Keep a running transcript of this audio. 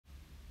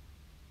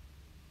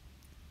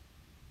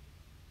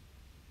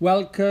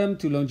Welcome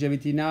to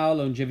Longevity Now,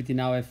 Longevity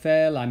Now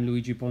FL. I'm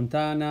Luigi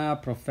Fontana,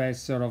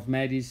 Professor of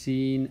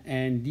Medicine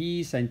and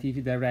the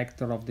Scientific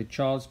Director of the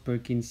Charles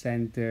Perkins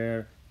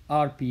Center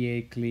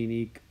RPA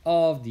Clinic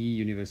of the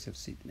University of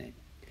Sydney.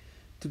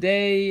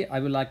 Today,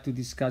 I would like to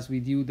discuss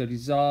with you the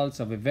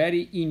results of a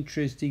very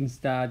interesting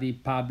study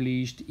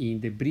published in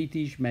the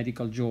British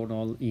Medical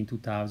Journal in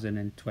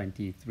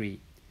 2023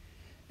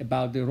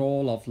 about the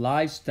role of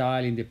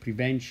lifestyle in the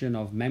prevention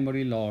of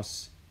memory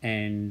loss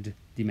and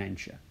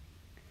dementia.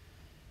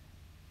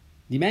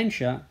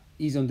 Dementia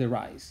is on the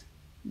rise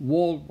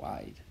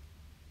worldwide.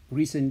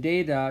 Recent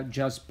data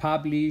just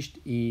published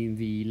in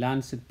the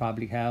Lancet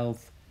Public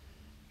Health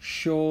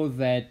show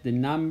that the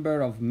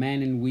number of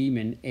men and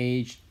women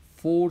aged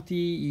 40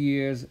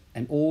 years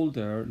and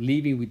older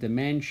living with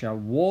dementia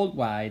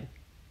worldwide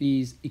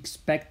is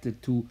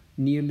expected to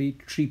nearly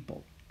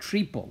triple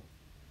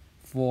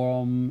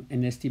from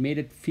an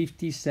estimated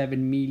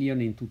 57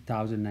 million in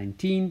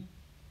 2019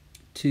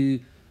 to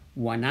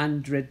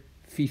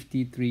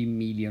 153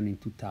 million in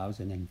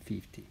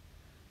 2050.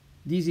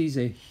 This is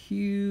a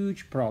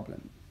huge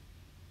problem.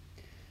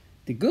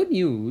 The good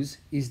news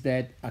is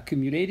that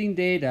accumulating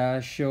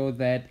data show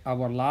that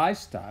our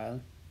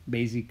lifestyle,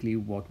 basically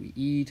what we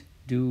eat,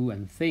 do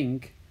and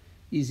think,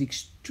 is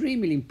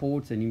extremely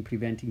important in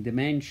preventing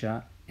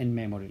dementia and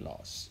memory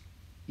loss,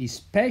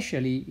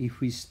 especially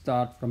if we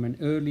start from an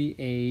early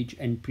age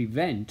and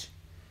prevent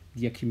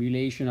the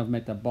accumulation of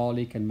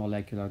metabolic and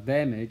molecular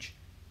damage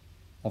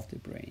of the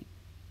brain.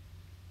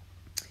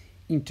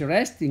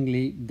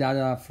 Interestingly,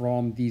 data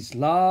from this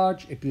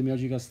large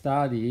epidemiological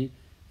study,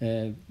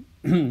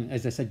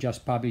 as I said,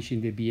 just published in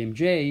the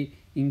BMJ,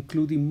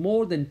 including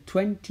more than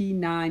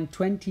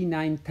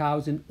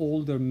 29,000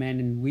 older men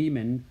and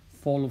women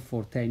followed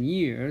for 10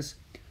 years,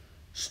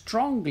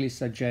 strongly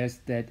suggests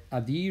that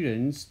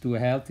adherence to a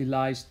healthy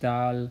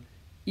lifestyle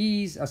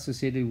is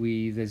associated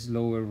with a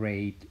slower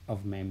rate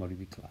of memory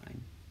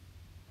decline.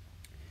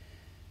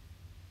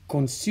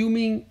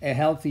 Consuming a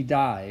healthy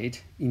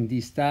diet in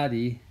this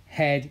study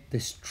had the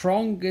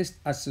strongest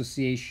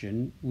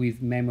association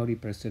with memory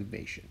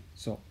preservation.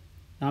 So,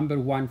 number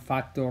one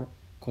factor,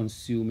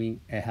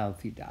 consuming a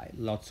healthy diet.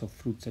 Lots of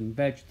fruits and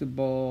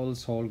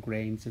vegetables, whole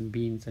grains and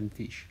beans and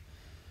fish.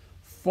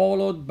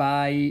 Followed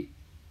by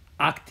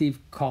active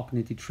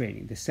cognitive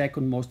training. The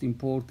second most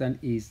important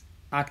is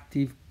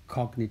active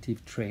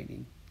cognitive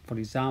training. For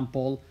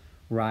example,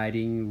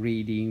 writing,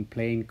 reading,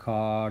 playing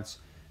cards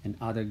and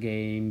other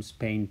games,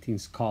 painting,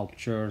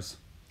 sculptures.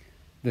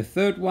 The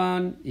third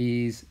one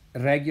is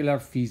regular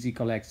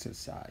physical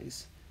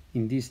exercise.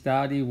 In this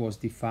study was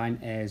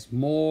defined as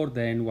more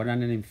than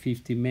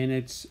 150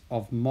 minutes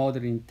of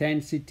moderate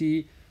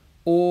intensity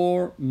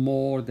or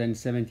more than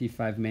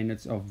 75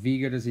 minutes of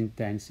vigorous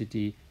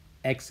intensity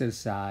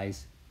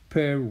exercise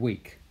per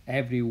week,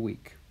 every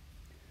week.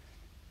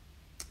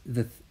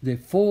 The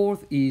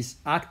fourth is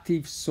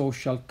active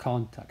social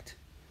contact.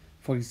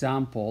 For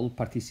example,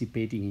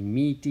 participating in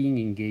meetings,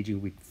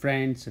 engaging with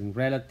friends and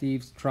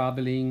relatives,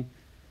 traveling.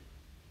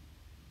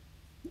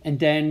 And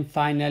then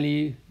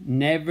finally,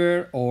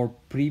 never or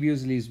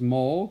previously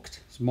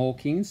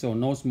smoking, so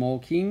no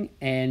smoking,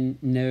 and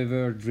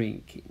never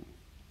drinking.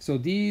 So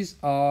these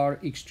are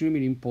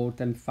extremely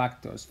important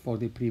factors for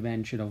the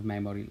prevention of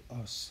memory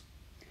loss.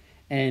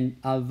 And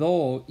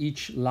although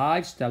each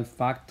lifestyle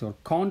factor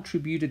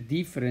contributed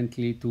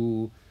differently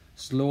to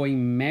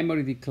slowing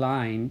memory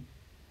decline,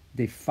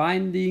 the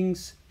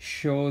findings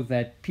show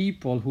that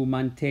people who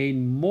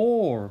maintain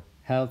more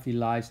healthy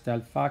lifestyle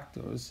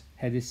factors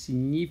had a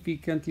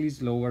significantly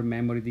slower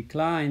memory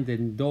decline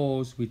than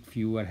those with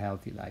fewer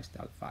healthy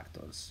lifestyle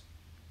factors.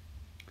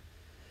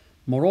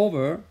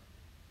 Moreover,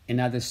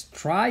 another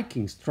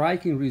striking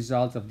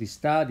result of this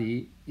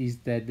study is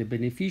that the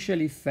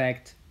beneficial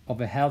effect of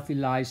a healthy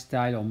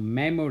lifestyle on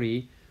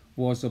memory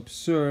was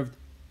observed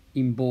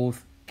in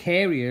both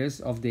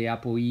carriers of the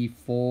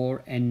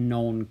ApoE4 and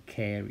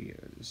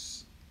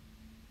non-carriers.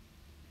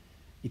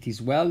 It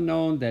is well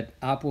known that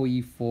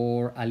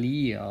ApoE4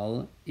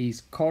 allele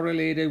is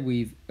correlated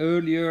with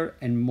earlier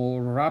and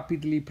more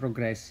rapidly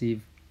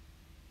progressive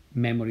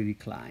memory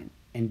decline,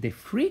 and the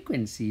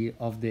frequency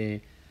of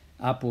the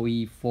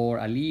ApoE4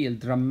 allele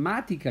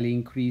dramatically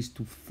increased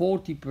to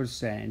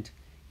 40%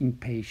 in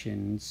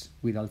patients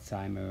with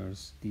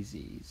Alzheimer's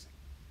disease.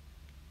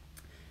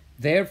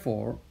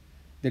 Therefore,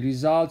 the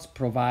results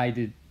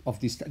of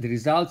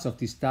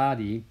this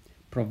study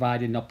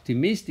provide an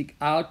optimistic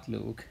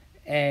outlook,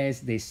 as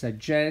they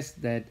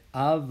suggest that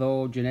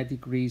although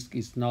genetic risk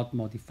is not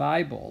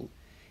modifiable,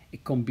 a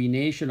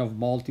combination of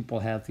multiple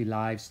healthy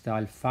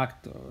lifestyle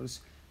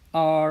factors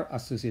are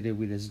associated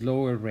with a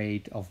slower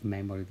rate of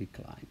memory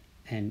decline.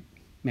 And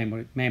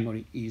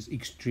memory is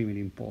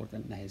extremely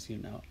important, as you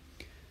know,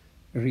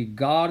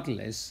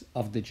 regardless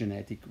of the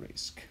genetic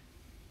risk.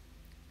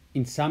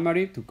 In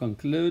summary, to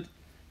conclude,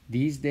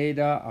 these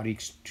data are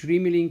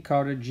extremely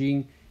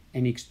encouraging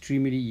and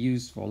extremely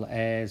useful,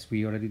 as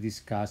we already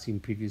discussed in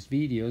previous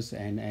videos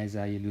and as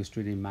I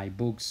illustrated in my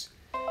books,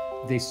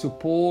 They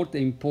support the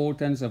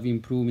importance of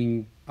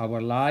improving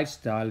our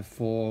lifestyle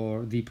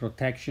for the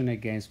protection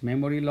against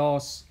memory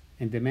loss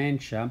and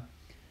dementia.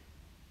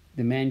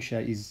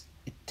 Dementia is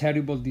a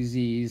terrible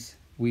disease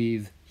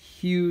with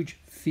huge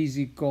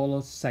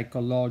physical,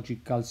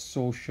 psychological,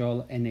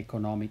 social, and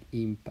economic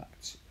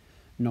impacts,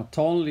 not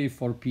only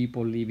for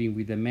people living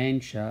with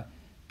dementia,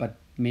 but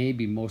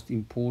maybe most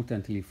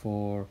importantly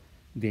for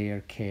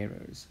their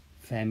carers,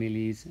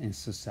 families, and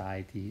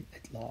society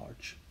at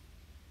large.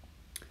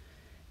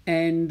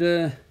 And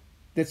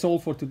that's all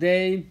for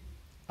today.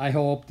 I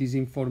hope this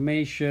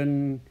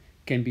information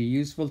can be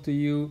useful to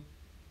you.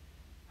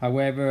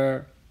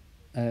 However,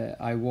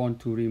 I want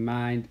to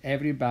remind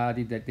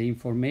everybody that the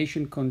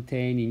information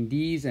contained in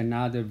these and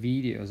other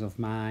videos of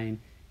mine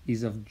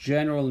is of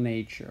general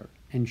nature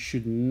and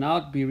should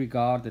not be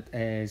regarded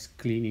as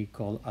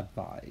clinical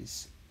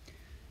advice.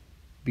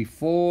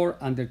 Before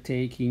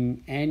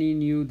undertaking any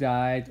new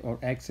diet or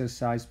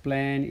exercise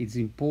plan, it's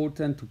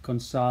important to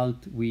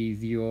consult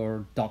with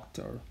your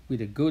doctor,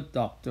 with a good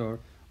doctor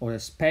or a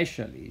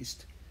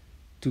specialist,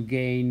 to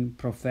gain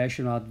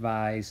professional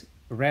advice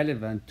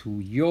relevant to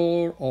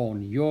your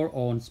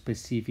own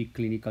specific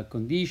clinical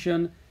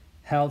condition,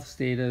 health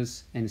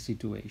status, and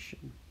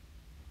situation.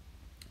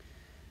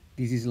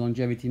 This is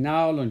Longevity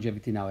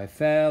Now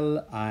FL.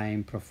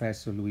 I'm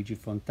Professor Luigi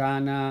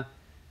Fontana,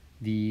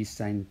 the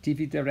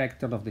Scientific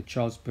Director of the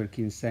Charles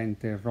Perkins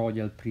Center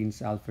Royal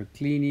Prince Alfred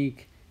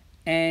Clinic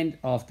and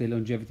of the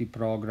Longevity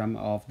Program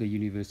of the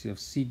University of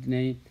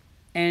Sydney,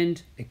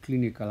 and a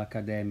clinical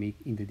academic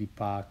in the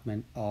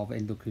Department of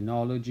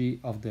Endocrinology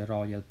of the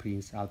Royal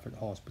Prince Alfred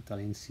Hospital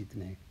in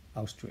Sydney,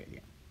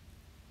 Australia.